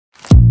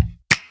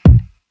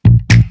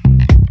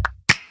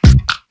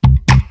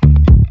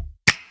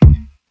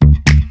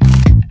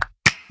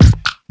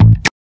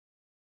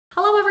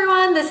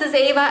this is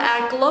Ava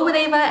at Glow with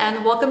Ava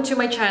and welcome to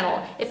my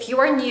channel. If you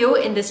are new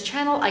in this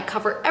channel, I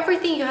cover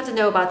everything you have to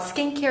know about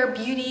skincare,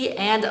 beauty,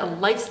 and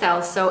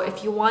lifestyle. So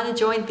if you want to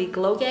join the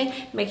Glow gang,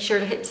 make sure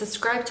to hit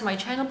subscribe to my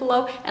channel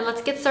below and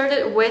let's get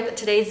started with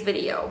today's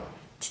video.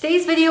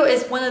 Today's video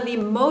is one of the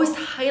most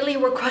highly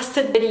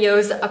requested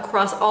videos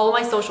across all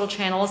my social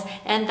channels,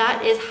 and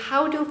that is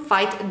how to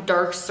fight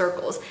dark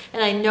circles.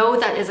 And I know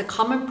that is a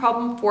common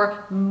problem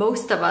for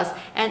most of us,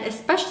 and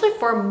especially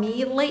for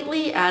me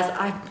lately as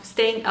I'm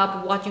staying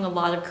up watching a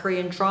lot of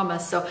Korean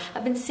dramas. So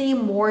I've been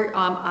seeing more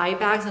eye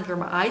bags under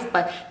my eyes,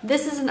 but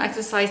this is an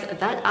exercise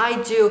that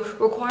I do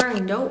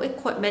requiring no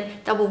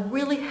equipment that will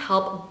really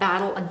help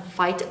battle and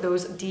fight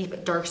those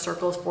deep dark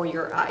circles for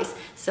your eyes.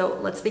 So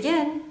let's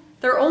begin.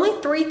 There are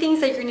only 3 things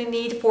that you're going to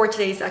need for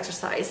today's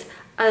exercise.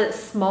 A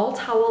small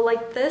towel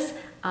like this,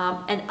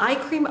 an eye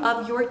cream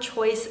of your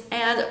choice,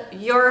 and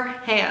your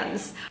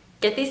hands.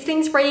 Get these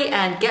things ready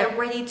and get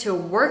ready to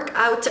work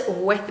out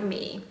with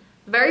me.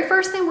 The very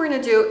first thing we're going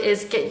to do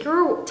is get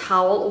your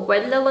towel,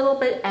 wet it a little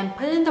bit, and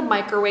put it in the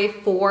microwave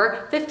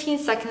for 15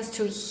 seconds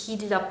to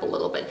heat it up a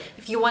little bit.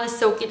 If you want to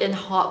soak it in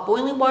hot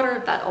boiling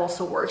water, that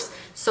also works.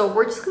 So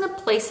we're just going to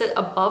place it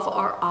above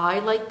our eye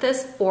like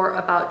this for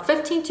about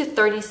 15 to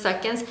 30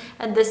 seconds.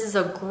 And this is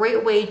a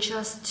great way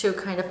just to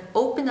kind of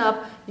open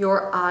up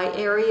your eye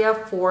area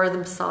for the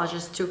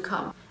massages to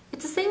come.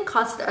 It's the same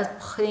concept as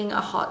putting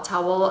a hot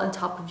towel on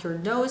top of your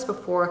nose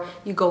before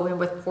you go in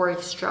with pore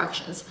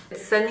extractions.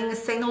 It's sending a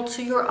signal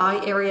to your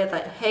eye area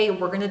that, hey,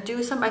 we're gonna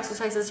do some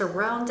exercises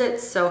around it,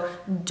 so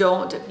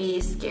don't be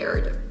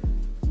scared.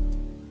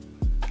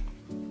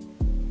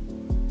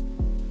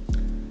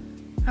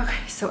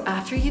 Okay, so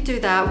after you do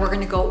that, we're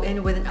gonna go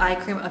in with an eye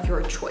cream of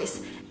your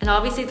choice. And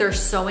obviously there's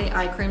so many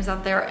eye creams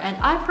out there, and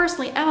I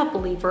personally am a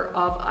believer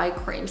of eye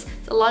creams.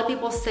 So a lot of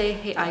people say,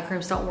 hey, eye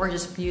creams don't work,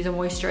 just use a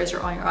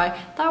moisturizer on your eye.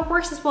 That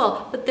works as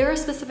well, but there are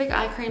specific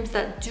eye creams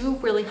that do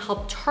really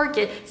help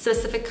target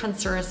specific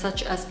concerns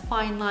such as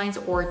fine lines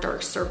or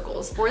dark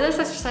circles. For this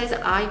exercise,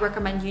 I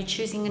recommend you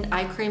choosing an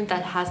eye cream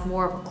that has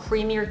more of a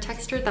creamier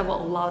texture that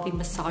will allow the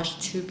massage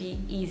to be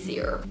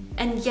easier.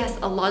 And yes,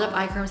 a lot of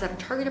eye creams that are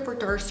targeted for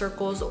dark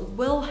circles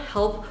will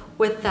help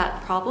with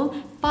that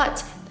problem,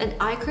 but an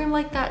eye cream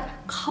like that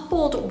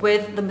coupled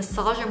with the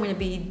massage I'm going to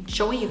be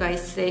showing you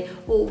guys today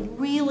will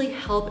really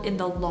help in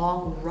the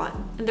long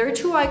run. And there are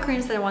 2 eye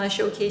creams that I want to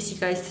showcase you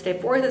guys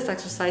today for this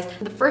exercise.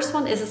 The first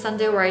one is the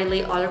Sunday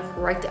Riley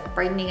Autocorrect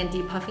Brightening and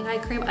Depuffing Eye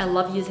Cream. I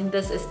love using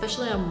this,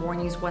 especially on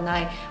mornings when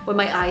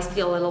my eyes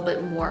feel a little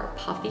bit more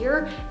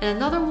puffier. And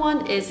another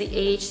one is the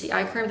AHC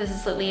Eye Cream. This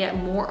is slightly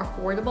more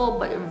affordable,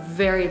 but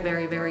very,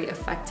 very, very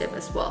effective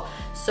as well.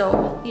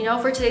 So, you know,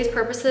 for today's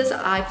purposes,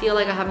 I feel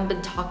like I haven't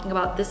been talking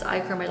about this eye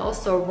cream at all,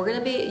 so we're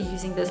gonna be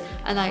using this,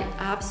 and I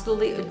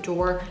absolutely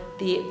adore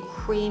the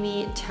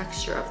creamy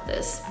texture of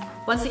this.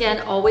 Once again,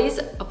 always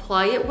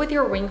apply it with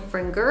your ring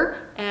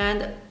finger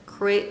and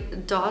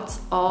create dots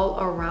all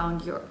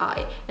around your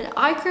eye. An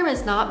eye cream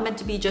is not meant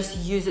to be just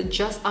used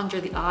just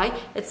under the eye,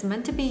 it's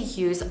meant to be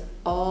used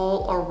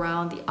all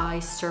around the eye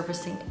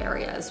surfacing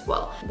area as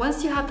well.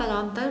 Once you have that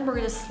on, then we're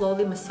going to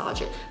slowly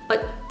massage it.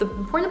 But the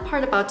important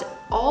part about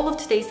all of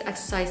today's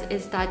exercise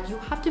is that you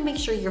have to make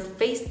sure your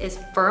face is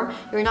firm.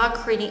 You're not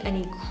creating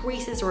any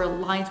creases or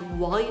lines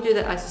while you do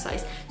the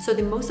exercise. So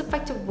the most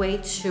effective way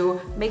to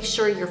make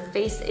sure your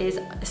face is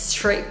a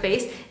straight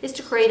face is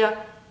to create a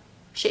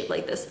shape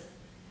like this.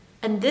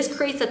 And this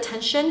creates a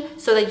tension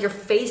so that your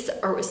face,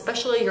 or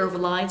especially your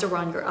lines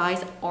around your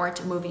eyes,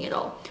 aren't moving at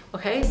all.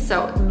 Okay,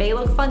 so it may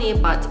look funny,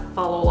 but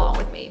follow along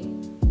with me.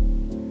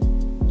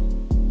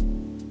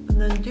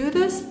 And then do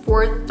this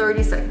for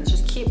 30 seconds.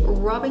 Just keep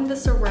rubbing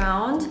this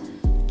around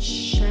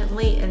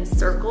gently in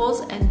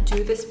circles and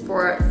do this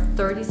for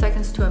 30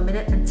 seconds to a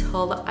minute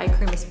until the eye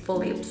cream is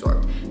fully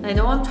absorbed. And I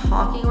know I'm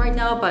talking right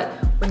now, but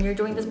when you're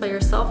doing this by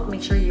yourself,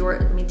 make sure you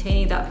are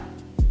maintaining that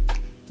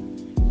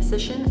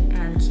position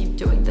and keep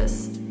doing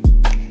this.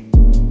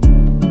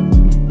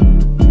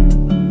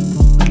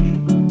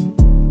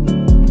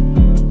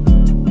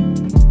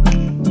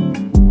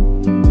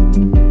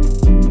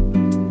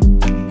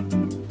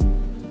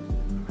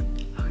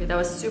 Okay, that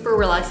was super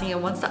relaxing,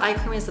 and once the eye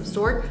cream is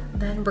absorbed,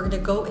 then we're going to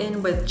go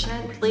in with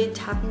gently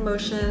tapping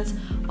motions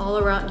all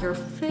around your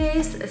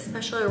face,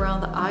 especially around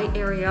the eye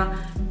area,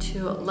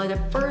 to let it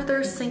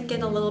further sink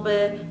in a little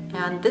bit.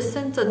 And this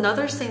sends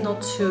another signal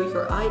to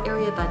your eye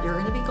area that you're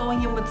going to be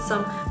going in with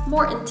some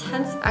more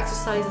intense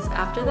exercises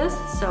after this,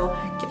 so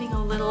giving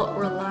a little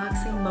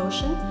relaxing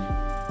motion.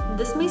 And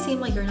this may seem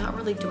like you're not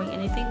really doing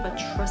anything, but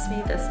trust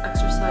me, this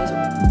exercise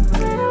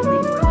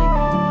really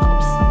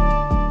helps. Okay.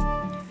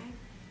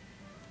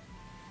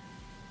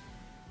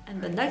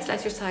 And the next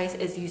exercise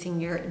is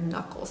using your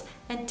knuckles.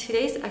 And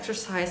today's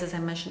exercise, as I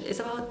mentioned, is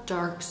about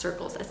dark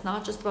circles. It's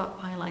not just about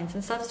fine lines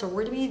and stuff. So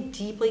we're going to be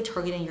deeply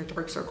targeting your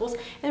dark circles.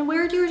 And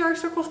where do your dark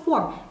circles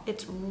form?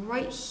 It's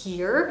right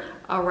here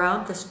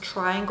around this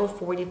triangle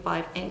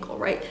 45 angle,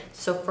 right?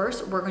 So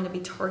first we're going to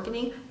be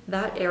targeting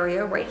that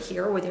area right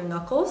here with your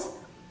knuckles,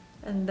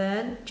 and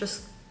then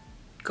just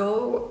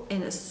go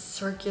in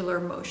circular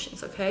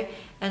motions, okay?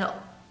 And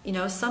you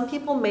know, some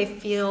people may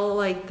feel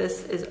like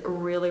this is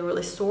really,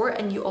 really sore,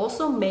 and you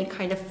also may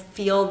kind of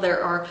feel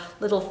there are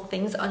little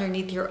things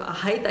underneath your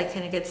eye that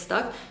kind of get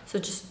stuck. So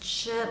just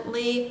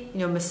gently, you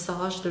know,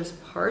 massage those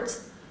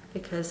parts,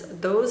 because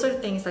those are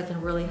things that can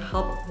really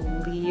help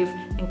relieve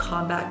and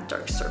combat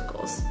dark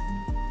circles.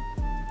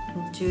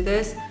 And do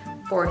this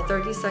for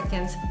 30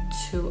 seconds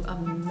to a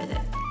minute,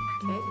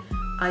 okay?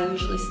 I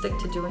usually stick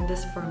to doing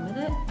this for a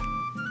minute.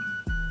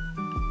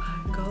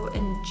 Go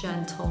in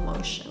gentle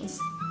motions.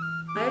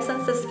 I have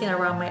sensitive skin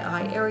around my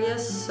eye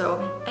areas,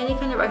 so any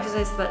kind of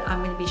exercise that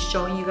I'm going to be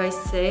showing you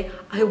guys today,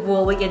 I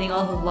will be getting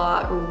a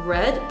lot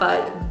red,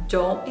 but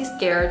don't be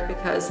scared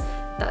because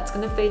that's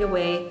going to fade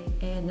away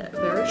in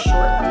very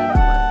shortly,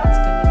 but it's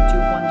going to do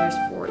wonders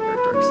for your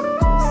dark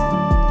circles.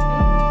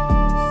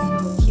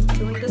 Okay? So keep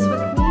doing this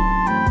with me.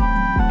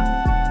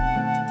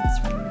 It's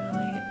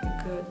really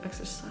a good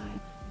exercise.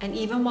 And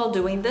even while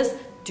doing this,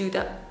 do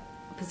that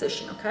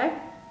position, okay?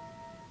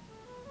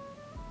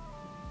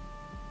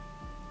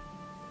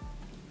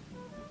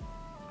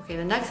 Okay,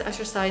 the next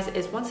exercise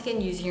is once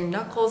again using your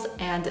knuckles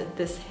and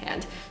this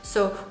hand.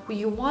 So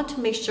you want to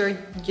make sure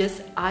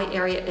this eye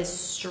area is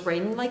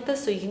straightened like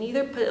this. So you can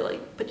either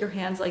put your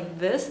hands like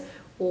this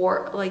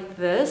or like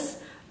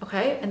this,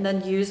 okay? And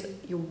then use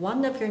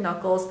one of your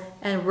knuckles,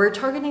 and we're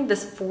targeting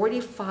this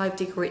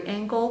 45-degree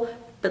angle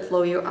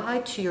below your eye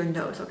to your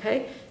nose,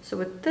 okay? So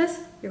with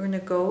this, you're gonna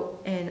go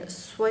in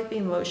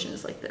swiping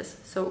motions like this.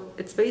 So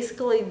it's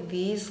basically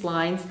these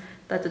lines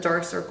that the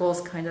dark circles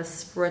kind of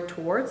spread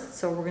towards.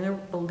 So we're gonna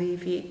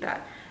alleviate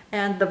that.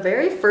 And the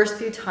very first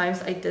few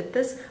times I did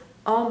this,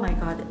 oh my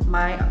God,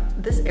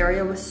 this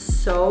area was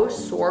so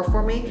sore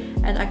for me,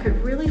 and I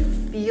could really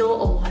feel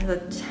a lot of the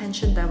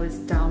tension that was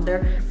down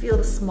there. Feel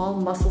the small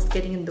muscles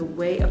getting in the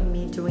way of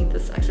me doing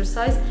this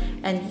exercise.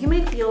 And you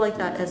may feel like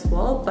that as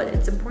well, but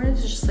it's important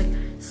to just like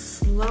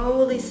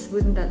slowly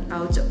smoothen that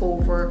out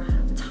over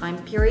a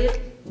time period.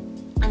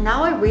 And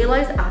now I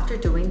realize after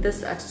doing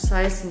this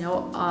exercise, you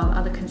know,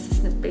 on a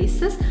consistent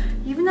basis,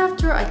 even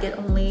after I get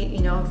only,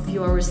 you know, a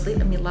few hours sleep,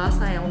 I mean, last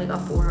night I only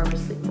got 4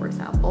 hours sleep, for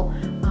example,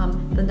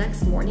 the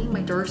next morning,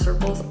 my dark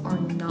circles are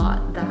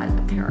not that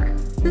apparent.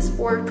 This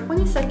for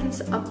 20 seconds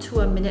up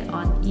to a minute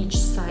on each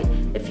side.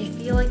 If you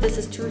feel like this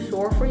is too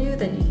sore for you,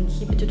 then you can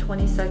keep it to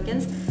 20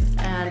 seconds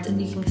and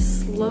you can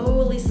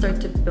slowly start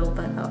to build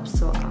that up.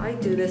 So I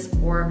do this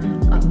for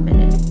a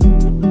minute.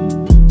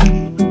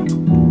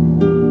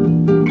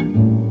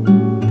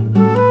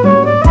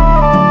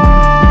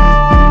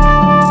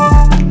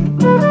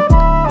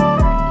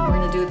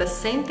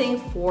 Same thing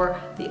for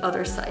the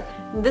other side.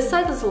 This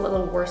side is a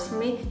little worse for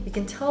me. You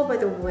can tell by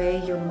the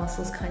way your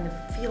muscles kind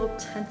of feel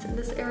tense in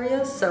this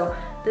area. So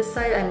this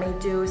side I may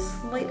do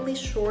slightly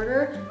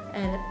shorter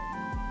and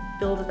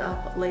build it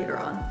up later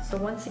on. So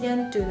once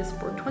again, do this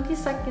for 20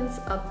 seconds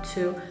up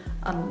to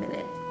a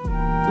minute.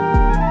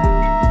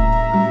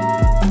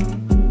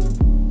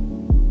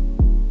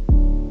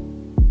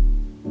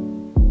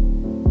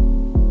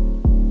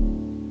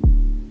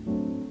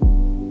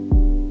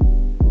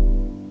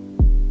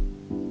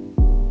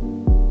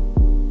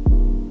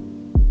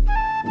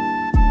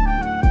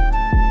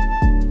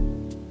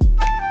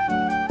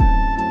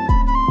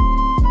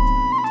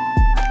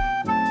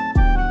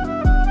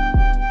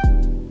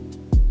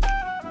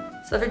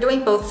 So if you're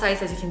doing both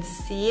sides, as you can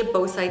see,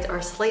 both sides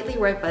are slightly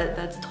red, but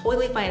that's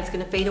totally fine. It's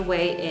gonna fade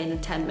away in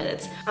 10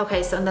 minutes.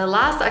 Okay, so the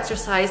last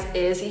exercise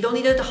is, you don't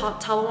need a hot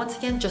towel once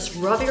again, just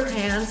rub your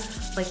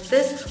hands like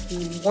this,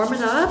 warm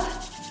it up,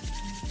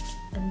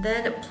 and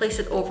then place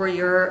it over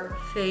your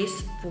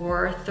face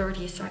for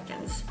 30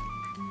 seconds.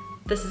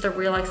 This is a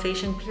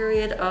relaxation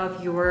period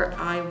of your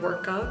eye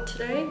workout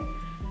today.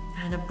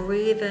 And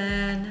breathe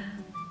in,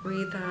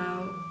 breathe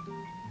out,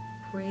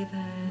 breathe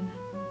in,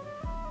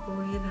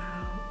 breathe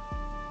out.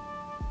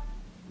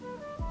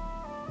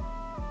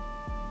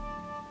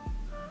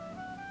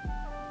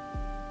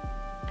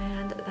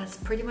 And that's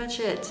pretty much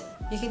it.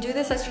 You can do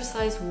this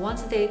exercise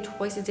once a day,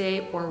 twice a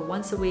day, or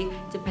once a week,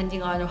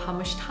 depending on how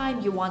much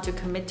time you want to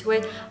commit to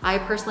it. I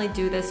personally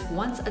do this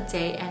once a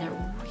day, and it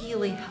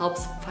really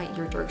helps fight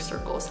your dark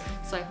circles.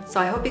 So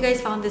I hope you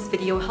guys found this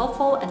video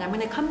helpful, and I'm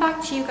gonna come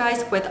back to you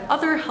guys with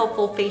other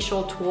helpful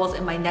facial tools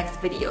in my next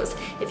videos.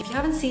 If you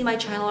haven't seen my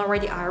channel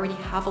already, I already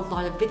have a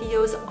lot of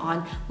videos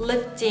on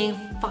lifting,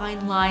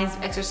 fine lines,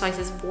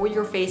 exercises for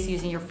your face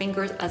using your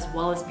fingers, as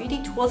well as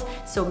beauty tools.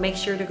 So make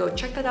sure to go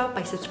check that out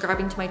by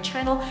subscribing to my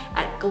channel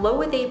at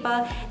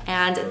glowwithava,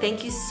 and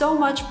thank you so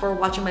much for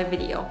watching my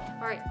video.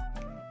 All right.